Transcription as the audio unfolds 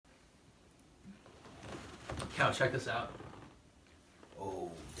Cal, check this out.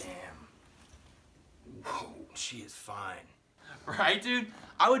 Oh, damn. Whoa, she is fine. Right, dude?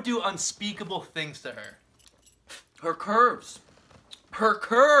 I would do unspeakable things to her. Her curves. Her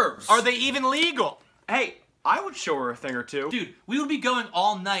curves. Are they even legal? Hey, I would show her a thing or two. Dude, we would be going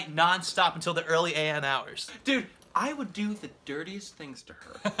all night non-stop until the early AM hours. Dude, I would do the dirtiest things to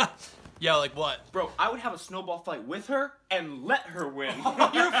her. Yo, like what? Bro, I would have a snowball fight with her and let her win.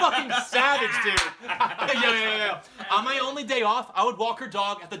 You're a fucking savage, dude. Yo. On my only day off, I would walk her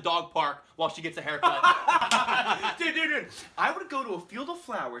dog at the dog park while she gets a haircut. Dude. I would go to a field of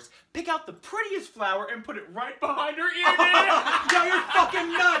flowers, pick out the prettiest flower, and put it right behind her ear, dude. Yo, you're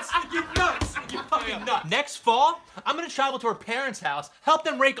fucking nuts. You're nuts. You're fucking nuts. Next fall, I'm gonna travel to her parents' house, help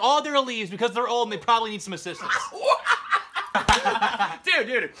them rake all their leaves because they're old and they probably need some assistance.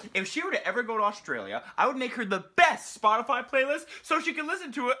 Dude, if she were to ever go to Australia, I would make her the best Spotify playlist so she can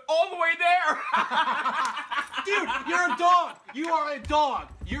listen to it all the way there. Dude, you're a dog. You are a dog.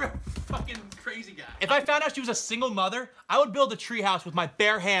 You're a fucking crazy guy. If I found out she was a single mother, I would build a treehouse with my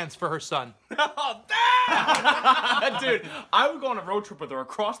bare hands for her son. Oh, damn! Dude, I would go on a road trip with her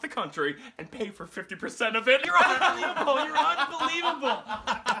across the country and pay for 50% of it. You're unbelievable. You're unbelievable.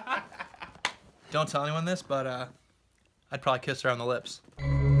 Don't tell anyone this, but I'd probably kiss her on the lips.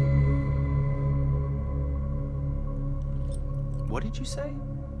 What did you say?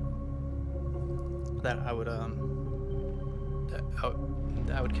 That I would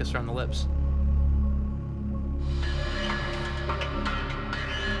kiss her on the lips.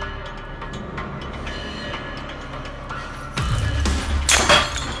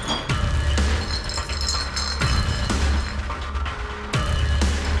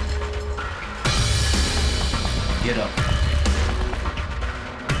 Get up.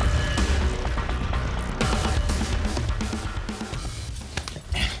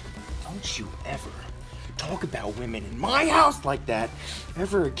 Don't you ever talk about women in my house like that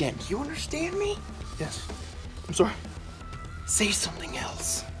ever again. Do you understand me? Yes. I'm sorry. Say something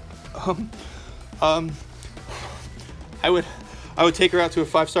else. I would take her out to a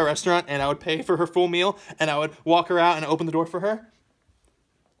 5-star restaurant and I would pay for her full meal and I would walk her out and open the door for her.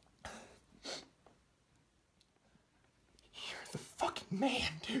 You're the fucking man,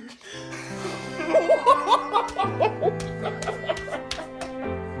 dude.